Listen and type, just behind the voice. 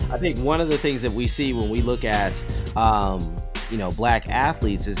I think one of the things that we see when we look at, black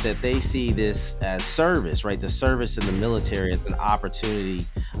athletes is that they see this as service, right? The service in the military as an opportunity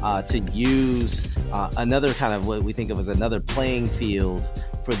to use another kind of what we think of as another playing field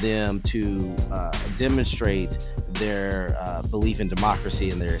for them to demonstrate their belief in democracy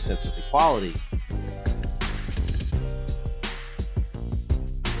and their sense of equality.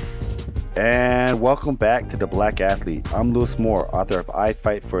 And welcome back to The Black Athlete. I'm Lewis Moore, author of I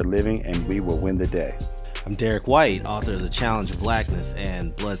Fight for a Living and We Will Win the Day. I'm Derek White, author of The Challenge of Blackness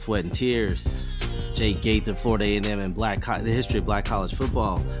and Blood, Sweat, and Tears. Jake Gaither, Florida A&M, and the history of black college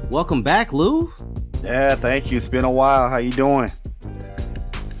football. Welcome back, Lou. Yeah, thank you. It's been a while. How you doing?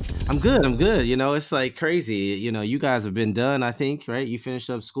 I'm good. It's like crazy. You guys have been done, I think, right? You finished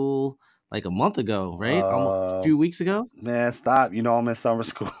up school like a month ago, right? Almost a few weeks ago. Man, stop. I'm in summer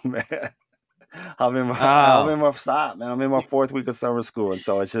school, man. I'm in my fourth week of summer school, and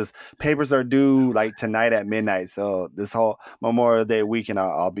so it's just papers are due like tonight at midnight. So this whole Memorial Day weekend,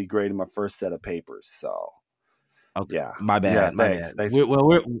 I'll be grading my first set of papers. So, okay. Yeah, my bad. Thanks.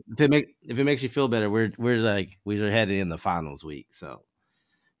 If it makes you feel better, we're headed in the finals week, so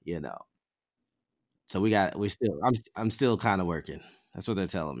so I'm still kind of working. That's what they're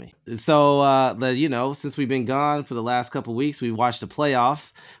telling me. So, since we've been gone for the last couple of weeks, we've watched the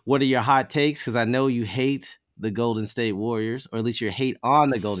playoffs. What are your hot takes? Because I know you hate the Golden State Warriors, or at least you hate on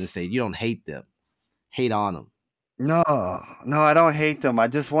the Golden State. You don't hate them. Hate on them. No, I don't hate them. I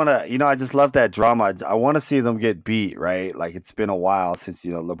just want to, I just love that drama. I want to see them get beat, right? Like it's been a while since,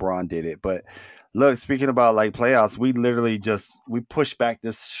 LeBron did it. But look, speaking about like playoffs, we literally we pushed back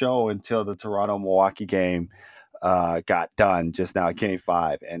this show until the Toronto-Milwaukee game got done just now, game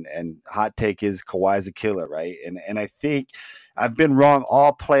 5. And hot take is Kawhi's a killer, right? And I think I've been wrong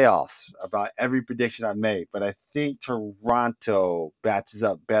all playoffs about every prediction I've made, but I think Toronto matches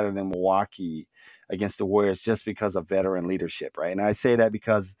up better than Milwaukee against the Warriors just because of veteran leadership, right? And I say that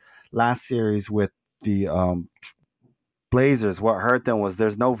because last series with the Blazers, what hurt them was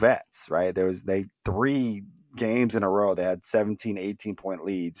there's no vets, right? They 3 games in a row, they had 17, 18-point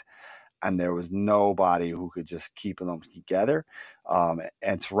leads, and there was nobody who could just keep them together.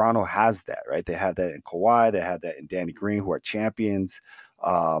 And Toronto has that, right? They have that in Kawhi. They have that in Danny Green, who are champions.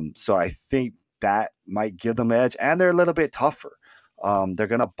 So I think that might give them edge. And they're a little bit tougher. They're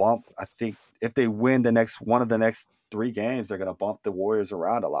going to bump, I think, if they win one of the next 3 games, they're going to bump the Warriors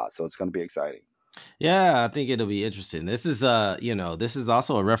around a lot. So it's going to be exciting. Yeah, I think it'll be interesting. This is this is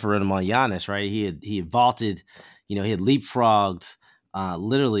also a referendum on Giannis, right? He had vaulted, he had leapfrogged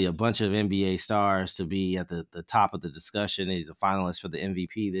literally a bunch of NBA stars to be at the top of the discussion. He's a finalist for the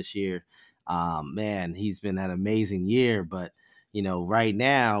MVP this year. Man, he's been an amazing year, but right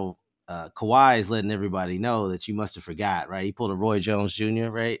now, Kawhi is letting everybody know that you must have forgot, right? He pulled a Roy Jones Jr.,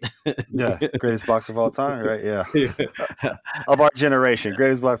 right? Yeah, greatest boxer of all time, right? Yeah, of our generation,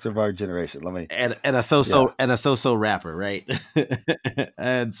 greatest boxer of our generation. And a so rapper, right?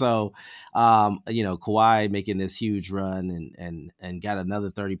 And so, Kawhi making this huge run and got another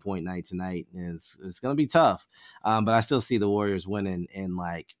 30-point night tonight, and it's gonna be tough. But I still see the Warriors winning in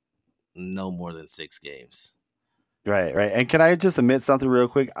like no more than 6 games. Right. And can I just admit something real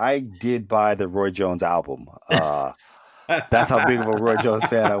quick? I did buy the Roy Jones album. That's how big of a Roy Jones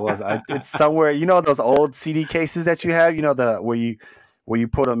fan I was. It's somewhere, those old CD cases that you have, where you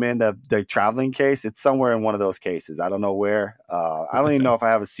put them in the traveling case. It's somewhere in one of those cases. I don't know where. I don't even know if I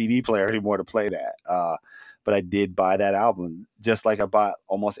have a CD player anymore to play that. But I did buy that album, just like I bought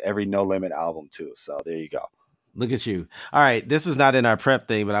almost every No Limit album too. So there you go. Look at you. All right. This was not in our prep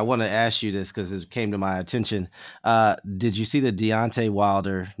thing, but I want to ask you this because it came to my attention. Did you see the Deontay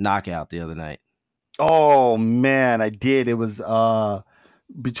Wilder knockout the other night? Oh, man, I did. It was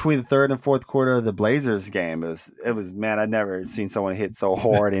between the third and fourth quarter of the Blazers game. It was man, I'd never seen someone hit so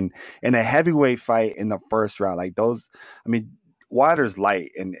hard in a heavyweight fight in the first round. Like those, I mean, Wilder's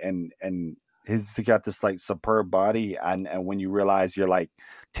light and he's got this like superb body. And when you realize you're like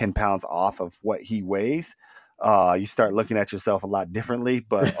 10 pounds off of what he weighs, you start looking at yourself a lot differently.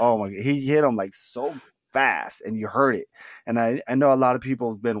 But oh my God, he hit him like so fast and you heard it. And I know a lot of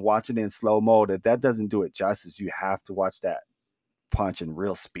people have been watching it in slow mo. That doesn't do it justice. You have to watch that punch in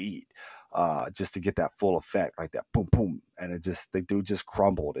real speed just to get that full effect, like that boom boom. And the dude just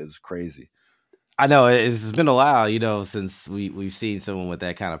crumbled. It was crazy. I know it's been a while, since we've seen someone with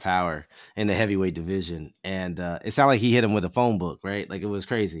that kind of power in the heavyweight division. And it sounded like he hit him with a phone book, right? Like it was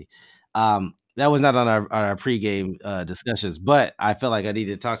crazy. That was not on our pregame discussions, but I felt like I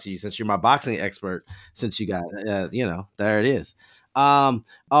needed to talk to you since you're my boxing expert. Since you got, there it is. Oh,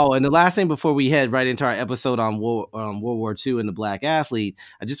 and the last thing before we head right into our episode on World War II and the black athlete,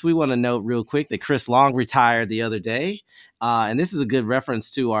 we want to note real quick that Chris Long retired the other day, and this is a good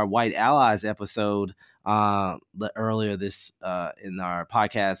reference to our White Allies episode earlier this in our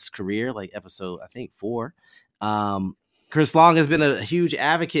podcast career, like episode I think 4. Um, Chris Long has been a huge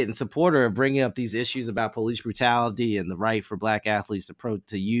advocate and supporter of bringing up these issues about police brutality and the right for black athletes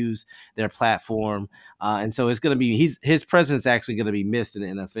to use their platform, and so it's going to be his presence actually going to be missed in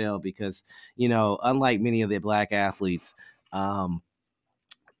the NFL because unlike many of the black athletes, um,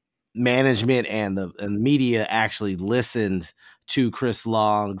 management and media actually listened to Chris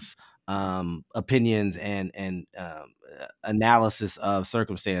Long's opinions and analysis of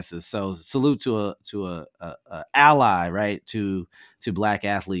circumstances. So salute to a ally, right, to black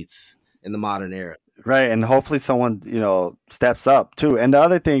athletes in the modern era. Right, and hopefully someone steps up too. And the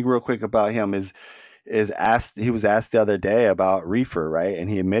other thing, real quick, about him is asked. He was asked the other day about reefer, right? And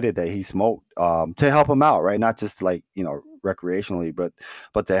he admitted that he smoked to help him out, right? Not just like recreationally,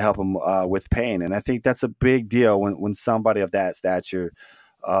 but to help him with pain. And I think that's a big deal when somebody of that stature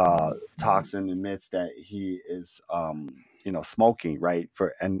talks and admits that he is smoking, right,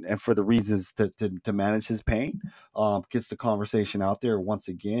 and for the reasons to manage his pain, gets the conversation out there once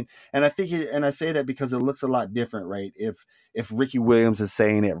again. And I think and I say that because it looks a lot different, right, if Ricky Williams is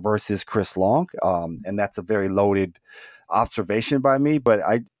saying it versus Chris Long, and that's a very loaded observation by me, but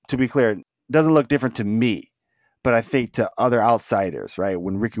I to be clear, it doesn't look different to me. But I think to other outsiders, right,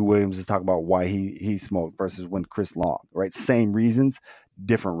 when Ricky Williams is talking about why he smoked versus when Chris Long, right, same reasons,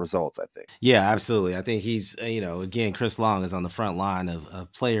 different results, I think. Yeah, absolutely. I think he's, again, Chris Long is on the front line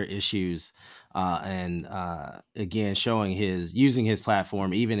of player issues, and again, using his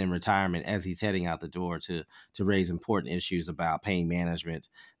platform even in retirement as he's heading out the door to raise important issues about pain management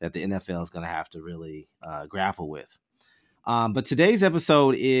that the NFL is going to have to really grapple with. But today's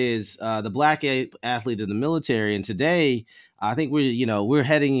episode is the black athlete in the military, and today I think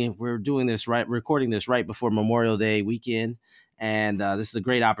we're doing this right, recording this right before Memorial Day weekend, and this is a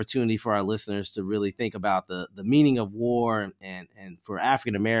great opportunity for our listeners to really think about the meaning of war and for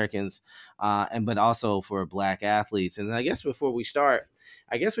African Americans, and but also for black athletes. And I guess before we start,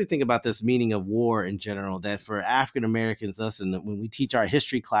 I guess we think about this meaning of war in general. That for African Americans, us, and when we teach our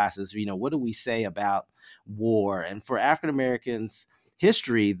history classes, what do we say about war? And for African Americans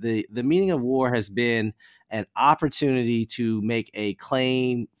history, the meaning of war has been an opportunity to make a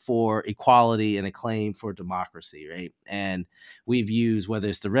claim for equality and a claim for democracy, right? And we've used, whether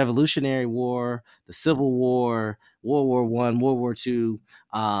it's the Revolutionary War, the Civil War, World War I, World War II,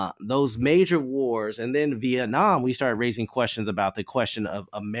 those major wars, and then Vietnam, we started raising questions about the question of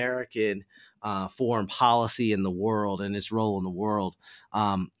American foreign policy in the world and its role in the world,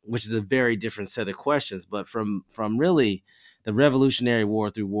 which is a very different set of questions. But from really the Revolutionary War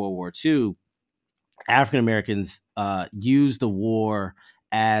through World War II, African Americans used the war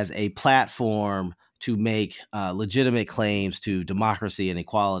as a platform to make legitimate claims to democracy and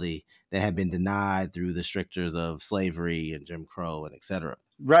equality that had been denied through the strictures of slavery and Jim Crow and et cetera.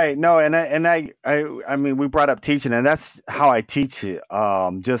 Right. No, I mean, we brought up teaching, and that's how I teach it.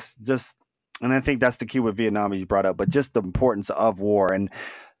 Just, and I think that's the key with Vietnam you brought up, but just the importance of war and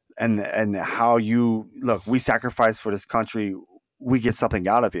how you look. We sacrifice for this country, we get something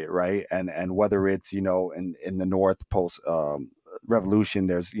out of it, right? And whether it's in the North post revolution,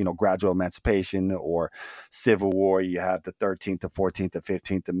 there's gradual emancipation, or Civil War, you have the 13th, the 14th, the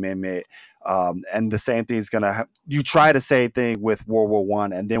 15th Amendment. And the same thing is gonna you try the same thing with World War I,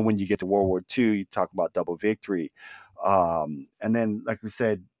 and then when you get to World War II, you talk about double victory. And then, like we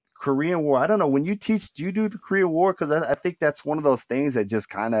said, Korean War. I don't know, when you teach, do you do the Korean War? Because I think that's one of those things that just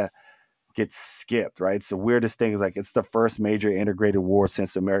kind of gets skipped, right? It's the weirdest thing. Is like it's the first major integrated war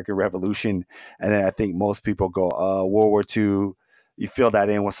since the American Revolution, and then I think most people go, World War II. You fill that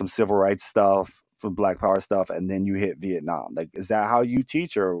in with some civil rights stuff, some Black Power stuff, and then you hit Vietnam. Like, is that how you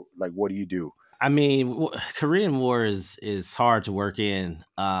teach, or like what do you do? I mean, Korean War is hard to work in,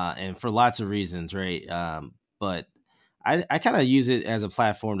 and for lots of reasons, right? But I kind of use it as a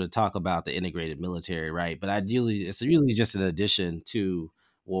platform to talk about the integrated military, right? But ideally, it's usually just an addition to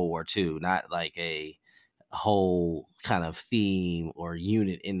World War II, not like a whole kind of theme or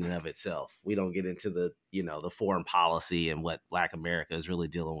unit in and of itself. We don't get into the foreign policy and what Black America is really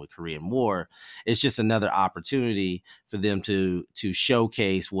dealing with Korean War. It's just another opportunity for them to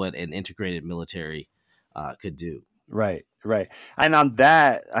showcase what an integrated military could do. Right, right. And on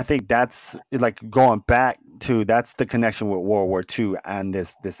that, I think that's like going back to that's the connection with World War II and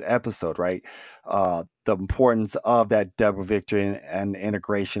this episode, right? The importance of that double victory and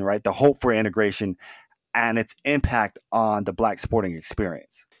integration, right? The hope for integration and its impact on the black sporting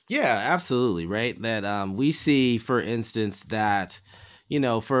experience. Yeah, absolutely, right? That we see, for instance, that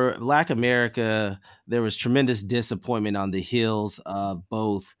for Black America, there was tremendous disappointment on the heels of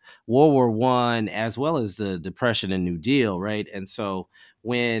both World War I as well as the Depression and New Deal, right? And so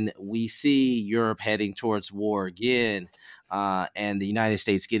when we see Europe heading towards war again, and the United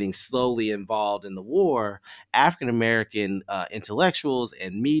States getting slowly involved in the war, African American intellectuals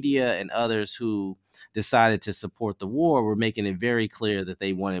and media and others who decided to support the war were making it very clear that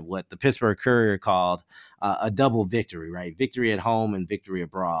they wanted what the Pittsburgh Courier called a double victory, right? Victory at home and victory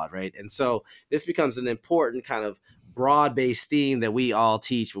abroad, right? And so this becomes an important kind of broad based theme that we all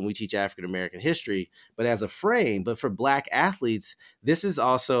teach when we teach African American history, but as a frame. But for Black athletes, this is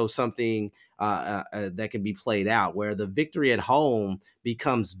also something that can be played out where the victory at home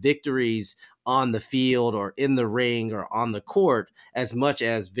becomes victories on the field or in the ring or on the court as much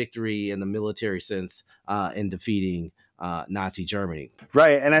as victory in the military sense in defeating Nazi Germany.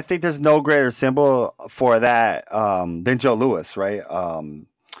 Right, and I think there's no greater symbol for that than Joe Louis, right?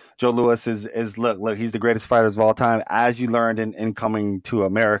 Joe Louis is look, he's the greatest fighter of all time, as you learned in coming to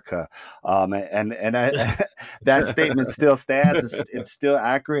America, and that statement still stands. It's still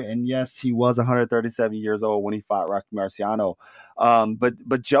accurate, and yes, he was 137 years old when he fought Rocky Marciano.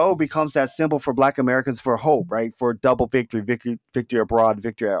 But Joe becomes that symbol for Black Americans for hope, right? For double victory, victory abroad,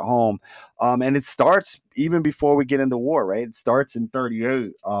 victory at home, and it starts even before we get into war, right? It starts in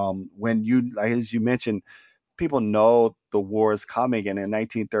 38 when you, like, as you mentioned, people know the war is coming. And in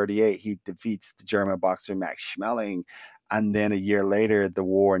 1938, he defeats the German boxer Max Schmeling. And then a year later, the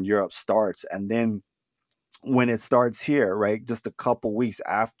war in Europe starts. And then when it starts here, right, just a couple weeks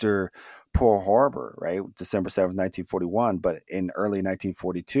after Pearl Harbor, right, December 7th, 1941, but in early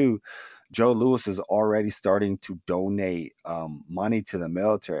 1942, Joe Louis is already starting to donate money to the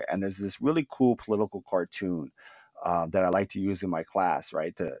military. And there's this really cool political cartoon that I like to use in my class,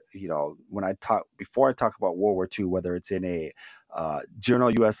 right? To, when I talk, before I talk about World War II, whether it's in a general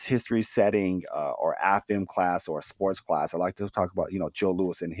U.S. history setting or AFM class or a sports class, I like to talk about, Joe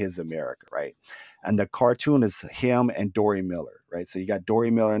Louis and his America, right? And the cartoon is him and Dory Miller, right? So you got Dory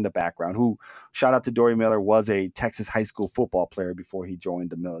Miller in the background, who, shout out to Dory Miller, was a Texas high school football player before he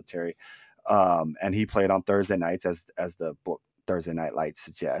joined the military. And he played on Thursday nights, as the book Thursday Night Lights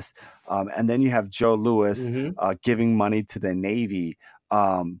suggests. And then you have Joe Louis Mm-hmm. giving money to the Navy.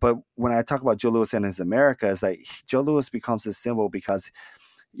 But when I talk about Joe Louis and his America, it's like Joe Louis becomes a symbol because,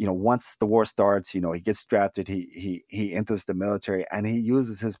 once the war starts, he gets drafted, he enters the military, and he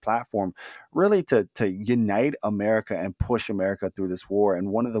uses his platform really to unite America and push America through this war. And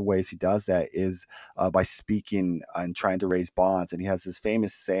one of the ways he does that is by speaking and trying to raise bonds. And he has this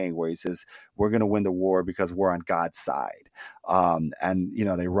famous saying where he says, "We're going to win the war because we're on God's side." And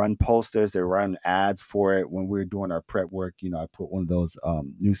they run posters, they run ads for it. When we were doing our prep work, I put one of those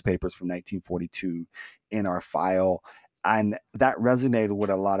newspapers from 1942 in our file, and that resonated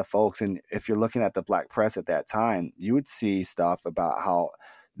with a lot of folks. And if you're looking at the Black press at that time, you would see stuff about how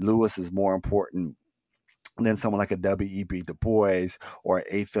Lewis is more important than someone like a W.E.B. Du Bois or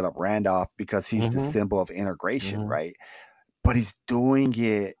a Philip Randolph, because he's the Mm-hmm. symbol of integration, Mm-hmm. right? But he's doing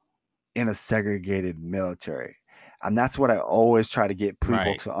it in a segregated military. And that's what I always try to get people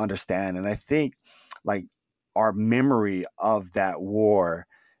Right. to understand. And I think, like, our memory of that war,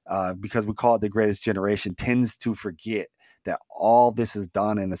 because we call it the greatest generation, tends to forget that all this is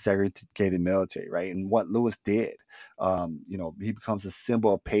done in a segregated military, right? And what Lewis did, he becomes a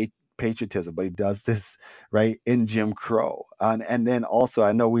symbol of patriotism, but he does this right in Jim Crow. And then also,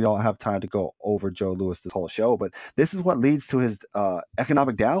 I know we don't have time to go over Joe Louis this whole show, but this is what leads to his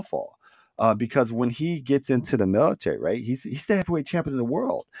economic downfall. Because when he gets into the military, right, he's the heavyweight champion of the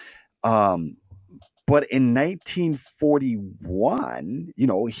world. Um, but in 1941,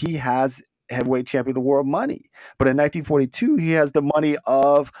 he has heavyweight champion of the world money. But in 1942, he has the money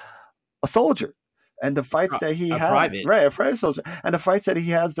of a soldier. And the fights that he A had, private. right, a private soldier, and the fights that he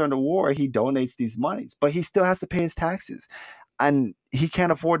has during the war, he donates these monies, but he still has to pay his taxes. And he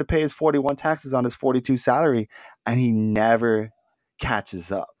can't afford to pay his 41 taxes on his 42 salary, and he never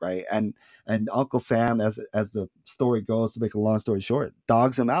catches up, right? And Uncle Sam, as the story goes, to make a long story short,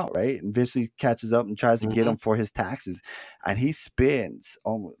 dogs him out, right? And eventually catches up and tries to get Mm-hmm. him for his taxes. And he spends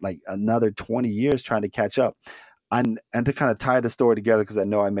almost like another 20 years trying to catch up. And to kind of tie the story together, because I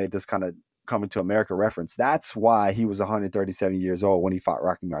know I made this kind of coming to America reference. That's why he was 137 years old when he fought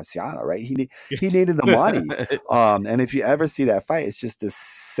Rocky Marciano, right? He needed the money. And if you ever see that fight, it's just this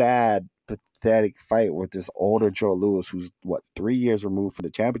sad, pathetic fight with this older Joe Louis, who's what, 3 years removed from the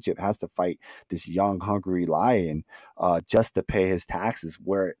championship, has to fight this young, hungry lion just to pay his taxes.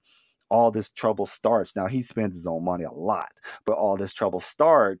 Where all this trouble starts. Now he spends his own money a lot, but all this trouble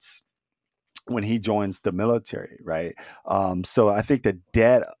starts when he joins the military, right? So I think the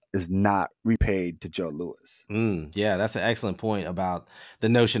debt is not repaid to Joe Louis. Yeah, that's an excellent point about the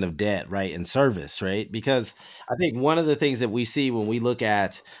notion of debt, right, and service, right? Because I think one of the things that we see when we look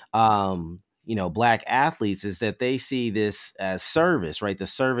at, black athletes is that they see this as service, right? The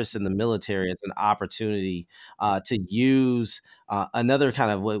service in the military as an opportunity to use another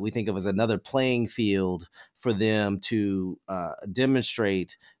kind of what we think of as another playing field for them to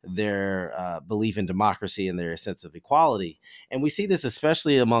demonstrate their belief in democracy and their sense of equality. And we see this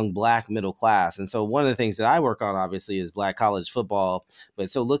especially among black middle class. And so one of the things that I work on obviously is black college football. But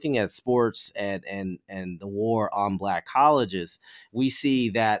so looking at sports and the war on black colleges, we see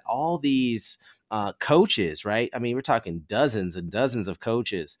that all these coaches, right? I mean, we're talking dozens and dozens of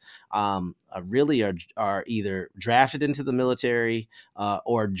coaches, really are either drafted into the military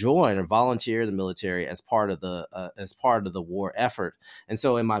or join or volunteer the military as part of the war effort. And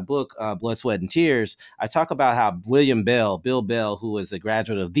so, in my book, Blood, Sweat, and Tears, I talk about how Bill Bell, who was a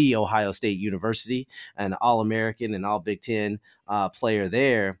graduate of the Ohio State University, an All American and All Big Ten player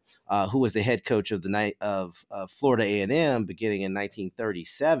there, who was the head coach of the night of Florida A&M beginning in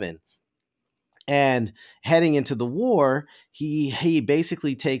 1937. And heading into the war, he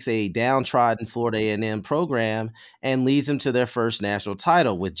basically takes a downtrodden Florida A&M program and leads them to their first national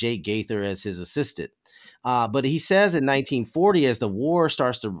title with Jake Gaither as his assistant. But he says in 1940, as the war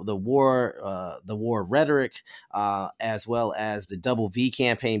starts to the war rhetoric, as well as the Double V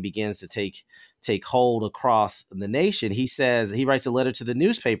campaign begins to take hold across the nation, he writes a letter to the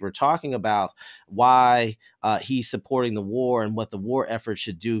newspaper talking about why he's supporting the war and what the war effort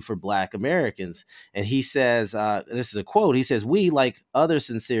should do for Black Americans. And he says, this is a quote. He says, "We, like other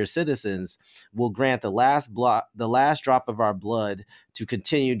sincere citizens, will grant the last drop of our blood to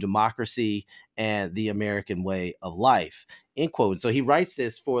continue democracy and the American way of life." End quote. So he writes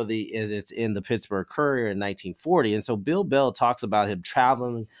this it's in the Pittsburgh Courier in 1940. And so Bill Bell talks about him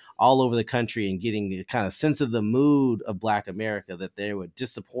traveling all over the country and getting a kind of sense of the mood of Black America, that they were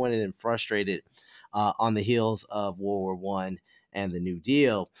disappointed and frustrated on the heels of World War I and the New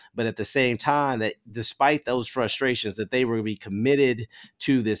Deal. But at the same time, that despite those frustrations, that they were going to be committed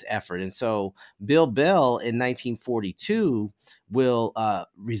to this effort. And so Bill Bell in 1942 will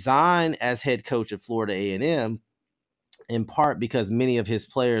resign as head coach of Florida A&M, in part because many of his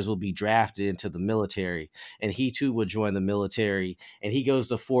players will be drafted into the military, and he too will join the military. And he goes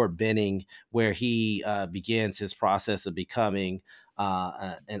to Fort Benning, where he begins his process of becoming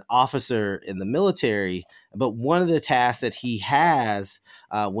an officer in the military. But one of the tasks that he has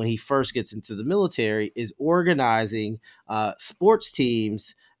when he first gets into the military is organizing sports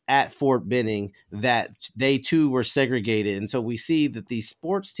teams at Fort Benning, that they too were segregated. And so we see that these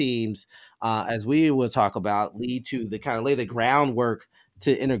sports teams, as we will talk about, lead to the kind of lay the groundwork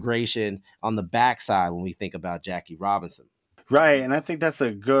to integration on the backside when we think about Jackie Robinson. Right, and I think that's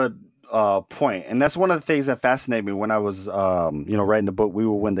a good point, and that's one of the things that fascinated me when I was, writing the book. We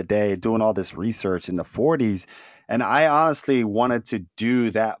Will Win the Day, doing all this research in the '40s, and I honestly wanted to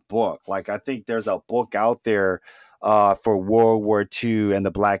do that book. Like, I think there's a book out there for World War II and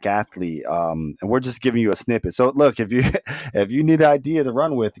the black athlete, and we're just giving you a snippet. So, look, if you if you need an idea to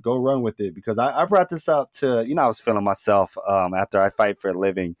run with, go run with it, because I brought this up to, I was feeling myself after I fight for a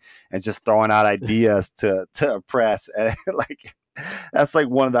living and just throwing out ideas to press, and like that's like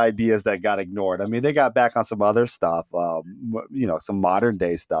one of the ideas that got ignored. I mean, they got back on some other stuff, some modern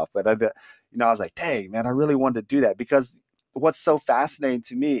day stuff, but I was like, dang, man, I really wanted to do that, because what's so fascinating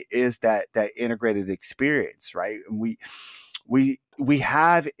to me is that integrated experience, right? And we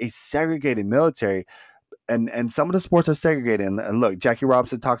have a segregated military, and some of the sports are segregated. And look, Jackie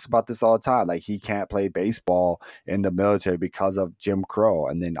Robinson talks about this all the time. Like, he can't play baseball in the military because of Jim Crow.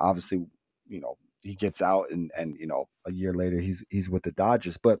 And then obviously, he gets out, and a year later he's with the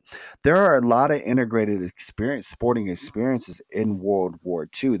Dodgers. But there are a lot of integrated sporting experiences in World War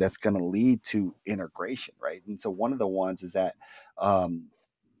II that's going to lead to integration, right? And so one of the ones is that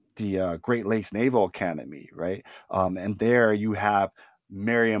the Great Lakes Naval Academy, right? And there you have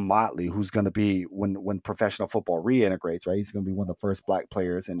Marion Motley, who's going to be, when professional football reintegrates, right? He's going to be one of the first black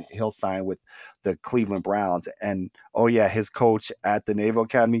players, and he'll sign with the Cleveland Browns. And oh yeah, his coach at the Naval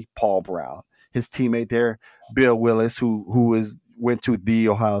Academy, Paul Brown. His teammate there, Bill Willis, went to the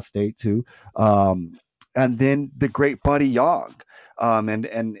Ohio State too, and then the great Buddy Young,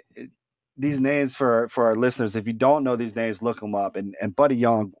 and these names for our listeners. If you don't know these names, look them up. And Buddy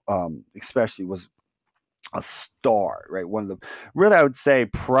Young, especially, was a star, right? One of the, really, I would say,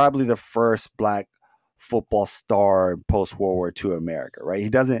 probably the first black football star in post World War II America, right? He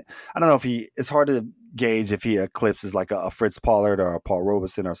doesn't. I don't know if he. It's hard to gauge if he eclipses like a Fritz Pollard or a Paul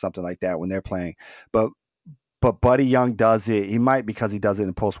Robeson or something like that when they're playing, but Buddy Young does it. He might because he does it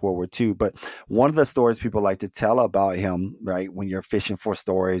in post World War II. But one of the stories people like to tell about him, right, when you're fishing for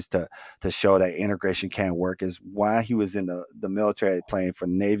stories to show that integration can work, is while he was in the military playing for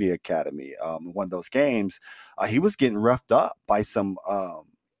Navy Academy, one of those games, he was getting roughed up by some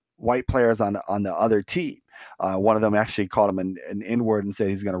white players on the other team. One of them actually called him an N word and said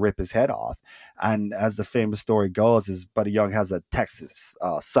he's going to rip his head off. And as the famous story goes, is Buddy Young has a Texas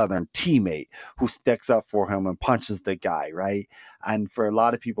Southern teammate who sticks up for him and punches the guy, right? And for a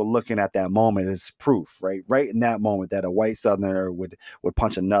lot of people looking at that moment, it's proof, right? Right in that moment that a white Southerner would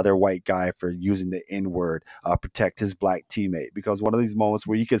punch another white guy for using the N word, protect his black teammate. Because one of these moments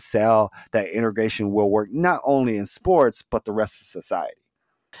where you could sell that integration will work not only in sports but the rest of society.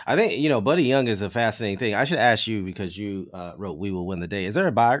 I think Buddy Young is a fascinating thing. I should ask you because you wrote "We Will Win the Day." Is there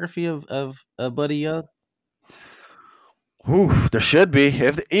a biography of Buddy Young? Whew, there should be.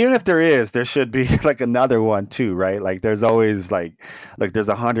 If even if there is, there should be like another one too, right? Like there's always like there's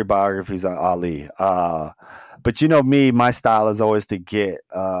 100 biographies on Ali. But you know me, my style is always to get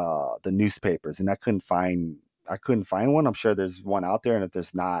the newspapers, and I couldn't find one. I'm sure there's one out there, and if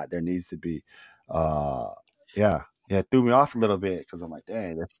there's not, there needs to be. Uh, yeah, yeah, it threw me off a little bit because I'm like,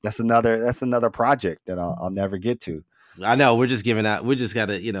 dang, that's another project that I'll never get to. I know we're just giving out. We just got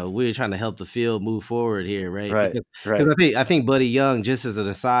to, we're trying to help the field move forward here, right? Right, Because right, I think Buddy Young, just as an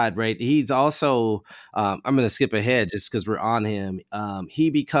aside, right? He's also I'm going to skip ahead just because we're on him. He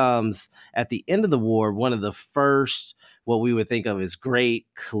becomes at the end of the war one of the first what we would think of as great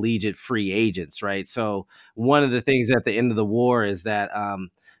collegiate free agents, right? So one of the things at the end of the war is that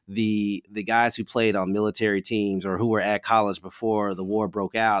the guys who played on military teams or who were at college before the war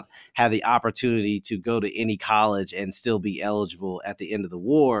broke out had the opportunity to go to any college and still be eligible at the end of the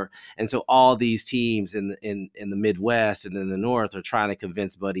war. And so all these teams in the Midwest and in the North are trying to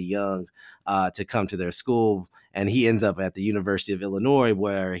convince Buddy Young to come to their school. And he ends up at the University of Illinois,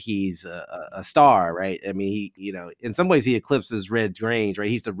 where he's a star, right? I mean, in some ways, he eclipses Red Grange, right?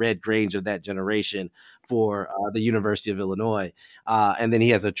 He's the Red Grange of that generation for the University of Illinois. And then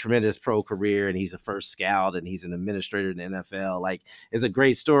he has a tremendous pro career, and he's a first scout, and he's an administrator in the NFL. Like, it's a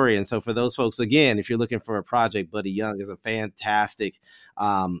great story. And so for those folks, again, if you're looking for a project, Buddy Young is a fantastic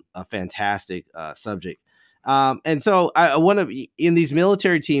subject. And so I want to, in these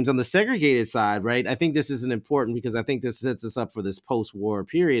military teams on the segregated side, right? I think this is an important because I think this sets us up for this post-war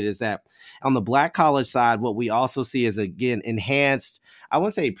period. Is that on the black college side, what we also see is again enhanced, I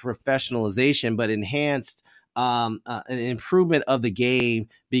won't say professionalization, but enhanced an improvement of the game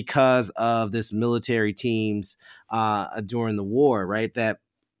because of this military teams during the war, right? That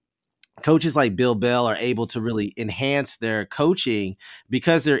coaches like Bill Bell are able to really enhance their coaching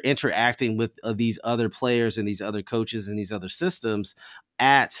because they're interacting with these other players and these other coaches and these other systems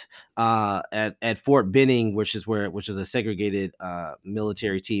at at Fort Benning, which is a segregated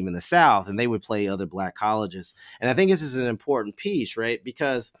military team in the South, and they would play other black colleges. And I think this is an important piece, right?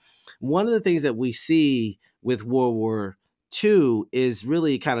 Because one of the things that we see with World War II is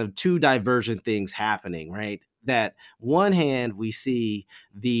really kind of two divergent things happening, right? That one hand we see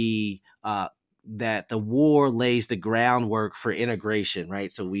the that the war lays the groundwork for integration,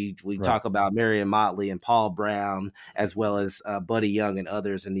 right? So we right. talk about Marion Motley and Paul Brown, as well as Buddy Young and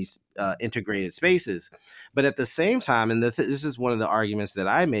others in these integrated spaces. But at the same time, and this is one of the arguments that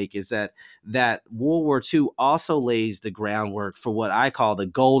I make, is that World War II also lays the groundwork for what I call the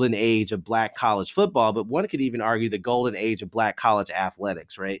golden age of black college football. But one could even argue the golden age of black college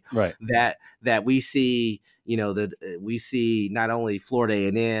athletics, right? Right. That we see, that we see not only Florida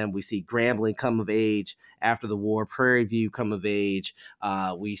A&M, we see Grambling come of age after the war, Prairie View come of age.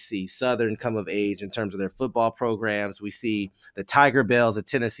 We see Southern come of age in terms of their football programs. We see the Tiger Bells at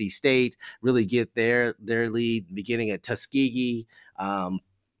Tennessee State really get their lead beginning at Tuskegee.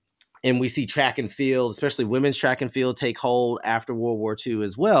 And we see track and field, especially women's track and field, take hold after World War II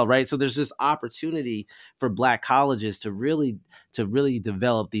as well, right? So there's this opportunity for black colleges to really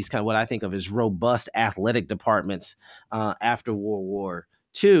develop these kind of what I think of as robust athletic departments after World War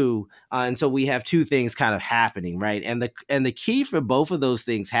II. And so we have two things kind of happening, right? And the key for both of those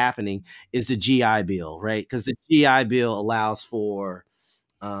things happening is the GI Bill, right? Because the GI Bill allows for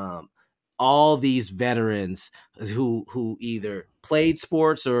um, all these veterans who either played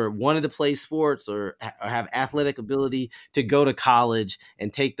sports or wanted to play sports or have athletic ability to go to college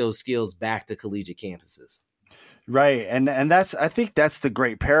and take those skills back to collegiate campuses. Right. And that's I think that's the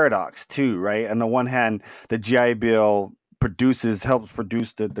great paradox too, right? On the one hand, the GI Bill helps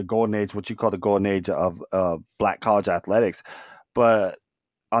produce the golden age, what you call the golden age of black college athletics. But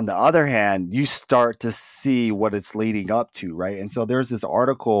on the other hand, you start to see what it's leading up to, right? And so there's this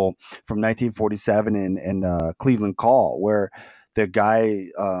article from 1947 in Cleveland Call where the guy,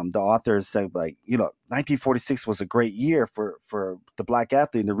 the author said, like, 1946 was a great year for the black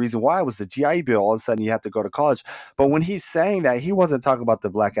athlete. And the reason why was the GI Bill. All of a sudden, you have to go to college. But when he's saying that, he wasn't talking about the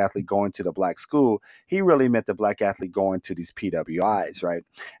black athlete going to the black school. He really meant the black athlete going to these PWIs, right?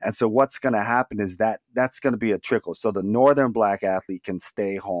 And so what's going to happen is that's going to be a trickle. So the northern black athlete can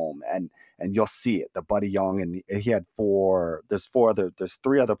stay home, and you'll see it. The Buddy Young, and he had there's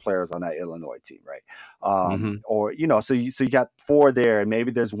three other players on that Illinois team, right? Hmm. Or so you got four there, and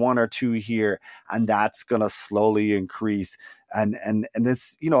maybe there's one or two here, and that's going to slowly increase. And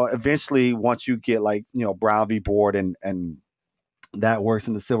it's, eventually, once you get, like, Brown v. Board, and that works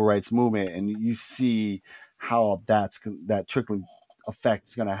in the civil rights movement, and you see how that trickling effect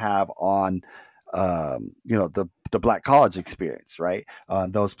is going to have on the black college experience, right?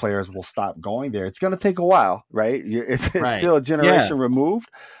 Those players will stop going there. It's going to take a while, right? It's Right. still a Yeah. generation removed,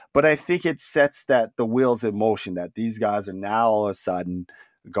 but I think it sets the wheels in motion, that these guys are now all of a sudden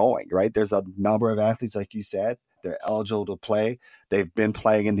going, right? There's a number of athletes, like you said, they're eligible to play. They've been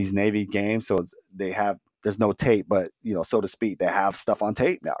playing in these Navy games, so there's no tape, but, so to speak, they have stuff on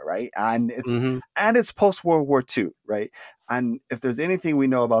tape now, right? Hmm. And it's post World War II, right? And if there's anything we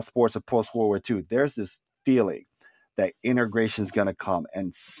know about sports of post World War II, there's this feeling that integration is going to come,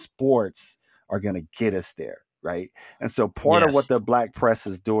 and sports are going to get us there, right? And so part of what Yes. the black press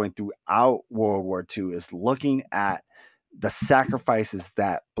is doing throughout World War II is looking at the sacrifices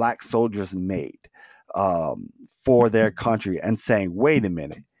that black soldiers made, um, for their country, and saying, wait a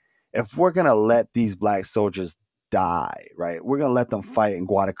minute, if we're going to let these black soldiers die, right? We're going to let them fight in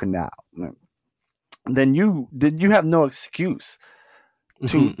Guadalcanal. Then you have no excuse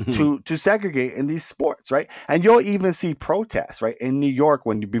to segregate in these sports, right? And you'll even see protests, right, in New York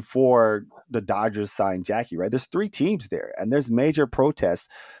before the Dodgers signed Jackie, right? There's three teams there, and there's major protests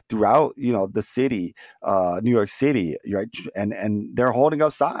throughout, the city, New York City, right? And they're holding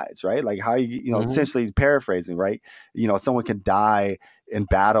up signs, right? Like, how Hmm. essentially paraphrasing, right? Someone can die in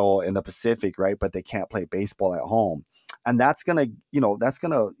battle in the Pacific, right? But they can't play baseball at home. And that's gonna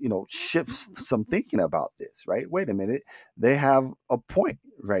shift some thinking about this, right? Wait a minute, they have a point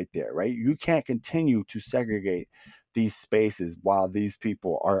right there, right? You can't continue to segregate these spaces while these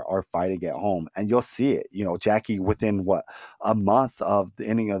people are fighting at home. And you'll see it. Jackie, within what, a month of the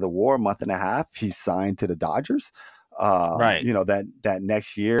ending of the war, a month and a half, he's signed to the Dodgers. Right. That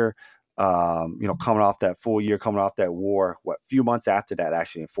next year, coming off that full year, coming off that war, what, few months after that,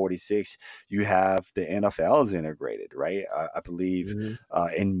 actually in 46, you have the NFL is integrated, right? I believe Hmm.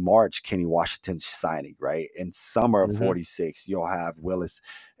 in March, Kenny Washington's signing, right? In summer of Hmm. 46, you'll have Willis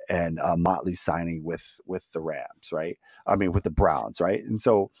and Motley signing with the Rams, right? I mean, with the Browns, right? And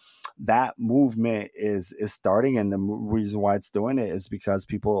so that movement is starting, and the reason why it's doing it is because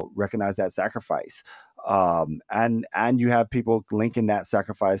people recognize that sacrifice, and you have people linking that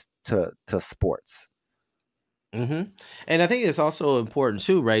sacrifice to sports. Hmm. And I think it's also important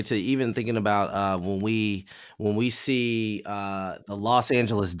too, right? To even thinking about when we see the Los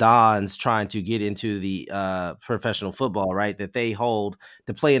Angeles Dons trying to get into the professional football, right? That they hold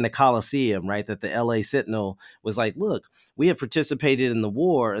to play in the Coliseum, right? That the LA Sentinel was like, look, we have participated in the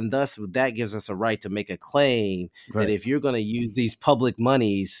war, and thus that gives us a right to make a claim that Right. if you're going to use these public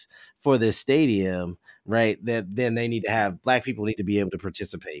monies for this stadium, right, that then they need to have black people need to be able to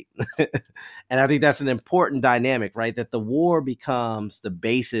participate. And I think that's an important dynamic, right? That the war becomes the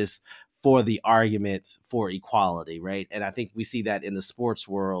basis for the argument for equality, right? And I think we see that in the sports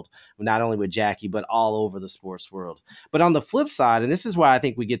world, not only with Jackie, but all over the sports world. But on the flip side, and this is why I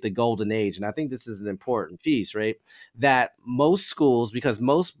think we get the golden age, and I think this is an important piece, right? That most schools, because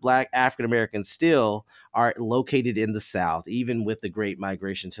most Black African Americans still are located in the South, even with the great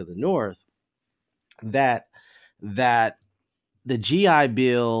migration to the North, that that the GI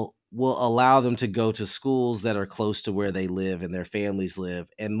Bill will allow them to go to schools that are close to where they live and their families live.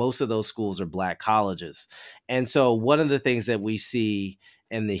 And most of those schools are black colleges. And so, one of the things that we see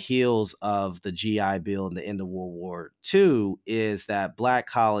in the heels of the GI Bill and the end of World War II is that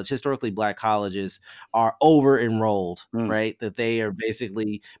historically black colleges are over enrolled, Mm, right? That they are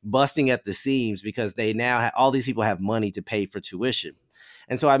basically busting at the seams because they now all these people have money to pay for tuition.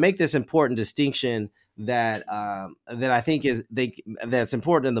 And so I make this important distinction that I think that's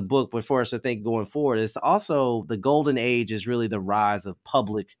important in the book, but for us to think going forward, it's also the golden age is really the rise of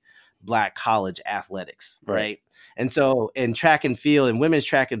public black college athletics, right. right? And so in track and field and women's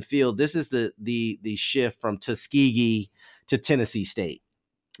track and field, this is the shift from Tuskegee to Tennessee State,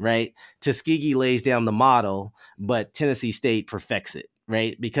 right? Tuskegee lays down the model, but Tennessee State perfects it,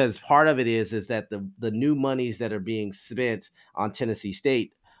 right? Because part of it is that the new monies that are being spent on Tennessee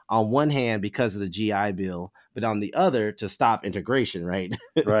State, on one hand because of the GI Bill, but on the other to stop integration, right?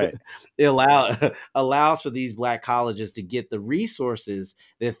 Right. It allows for these black colleges to get the resources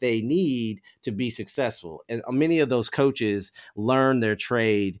that they need to be successful. And many of those coaches learn their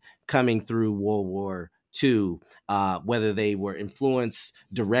trade coming through World War II, whether they were influenced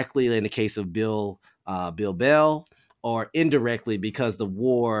directly in the case of Bill Bell, or indirectly because the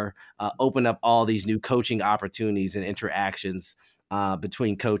war opened up all these new coaching opportunities and interactions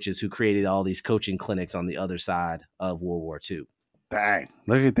between coaches who created all these coaching clinics on the other side of World War II. Dang,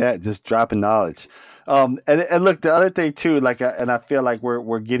 look at that, just dropping knowledge. And look, the other thing too, like, and I feel like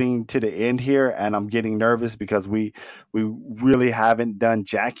we're getting to the end here, and I'm getting nervous because we really haven't done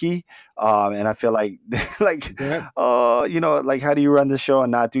Jackie, and I feel like like, Yeah. like, how do you run the show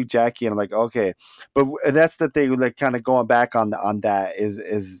and not do Jackie? And I'm like, okay, but that's the thing, like, kind of going back on that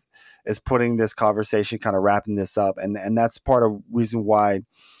is putting this conversation, kind of wrapping this up, and that's part of reason why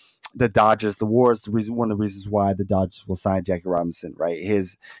the Dodgers, the war is the reason, one of the reasons why the Dodgers will sign Jackie Robinson, right?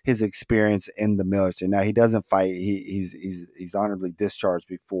 His experience in the military. Now he doesn't fight. He's honorably discharged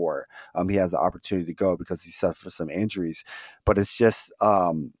before he has the opportunity to go because he suffered some injuries. But it's just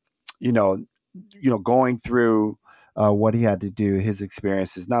you know, going through what he had to do, his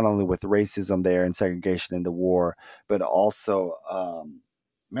experiences, not only with racism there and segregation in the war, but also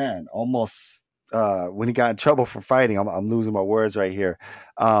man, almost when he got in trouble for fighting. I'm losing my words right here.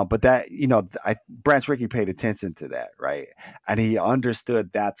 But that, Branch Rickey paid attention to that, right? And he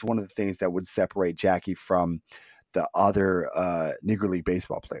understood that's one of the things that would separate Jackie from the other Negro League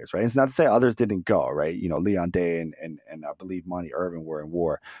baseball players, right? It's not to say others didn't go, right? Leon Day and I believe Monty Irvin were in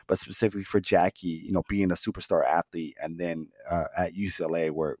war, but specifically for Jackie, being a superstar athlete, and then at UCLA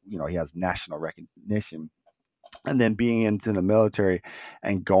where he has national recognition, and then being into the military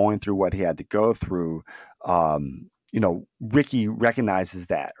and going through what he had to go through, Ricky recognizes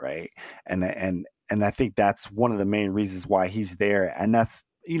that, right? And I think that's one of the main reasons why he's there. And that's,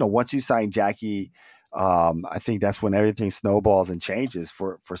 once you sign Jackie, I think that's when everything snowballs and changes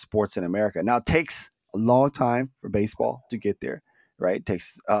for sports in America. Now, it takes a long time for baseball to get there, right? It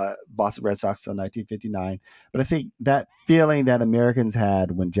takes Boston Red Sox till 1959. But I think that feeling that Americans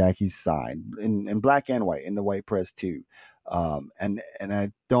had when Jackie signed, in black and white, in the white press too, and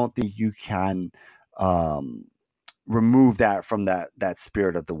I don't think you can remove that from that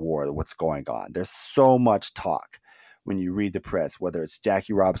spirit of the war, what's going on. There's so much talk when you read the press, whether it's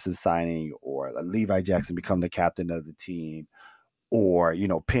Jackie Robinson signing or Levi Jackson become the captain of the team, or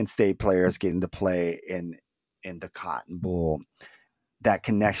Penn State players getting to play in the Cotton Bowl. That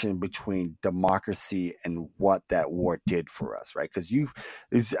connection between democracy and what that war did for us, right? Because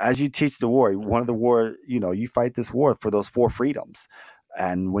as you teach the war, one of the war, you fight this war for those 4 freedoms,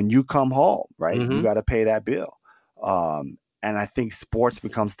 and when you come home, right, you got to pay that bill. And I think sports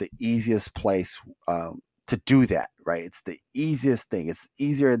becomes the easiest place to do that, right? It's the easiest thing. It's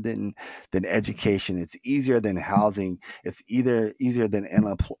easier than education. It's easier than housing. It's easier than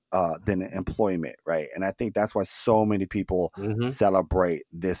employment, right? And I think that's why so many people celebrate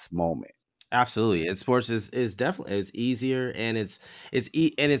this moment. Absolutely. And sports is definitely, it's easier, and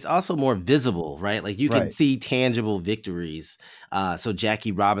it's also more visible, right? Like you can Right. see tangible victories. So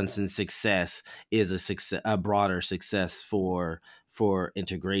Jackie Robinson's success is a broader success for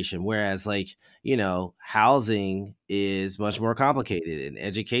integration, whereas, like, housing is much more complicated. In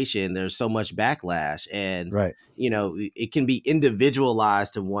education, there's so much backlash, and Right. it can be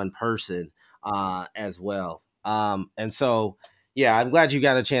individualized to one person as well. And so, yeah, I'm glad you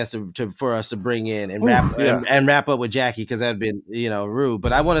got a chance for us to bring in and wrap up with Jackie, because that'd been rude.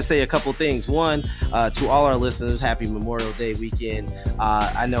 But I want to say a couple things. One, to all our listeners, happy Memorial Day weekend.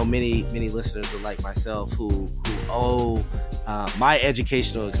 I know many listeners are like myself who owe my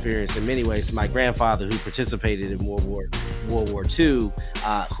educational experience in many ways to my grandfather, who participated in World War II,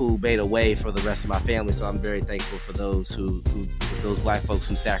 who made a way for the rest of my family. So I'm very thankful for those those black folks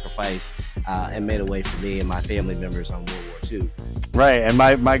who sacrificed and made a way for me and my family members on World War II. Right, and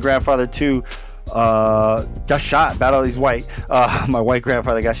my grandfather too got shot. Battle. He's white. My white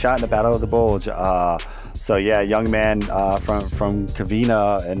grandfather got shot in the Battle of the Bulge. So yeah, young man from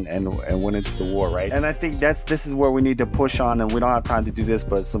Covina and went into the war, right? And I think this is where we need to push on, and we don't have time to do this,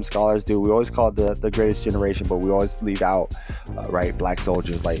 but some scholars do. We always call it the greatest generation, but we always leave out right, black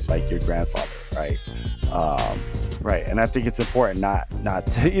soldiers like your grandfather, right? Right, and I think it's important not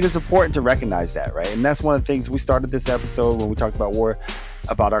to, it is important to recognize that, right? And that's one of the things we started this episode when we talked about war.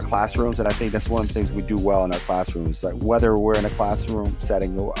 about our classrooms, and I think that's one of the things we do well in our classrooms. Like whether we're in a classroom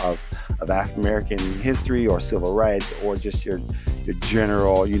setting of African American history or civil rights, or just your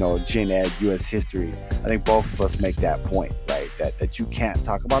general, gen ed U.S. history, I think both of us make that point, right? That you can't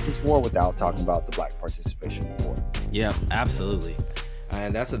talk about this war without talking about the Black participation in the war. Yeah, absolutely.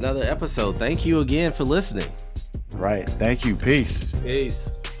 And that's another episode. Thank you again for listening. Right. Thank you. Peace.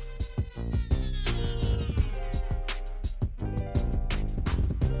 Peace.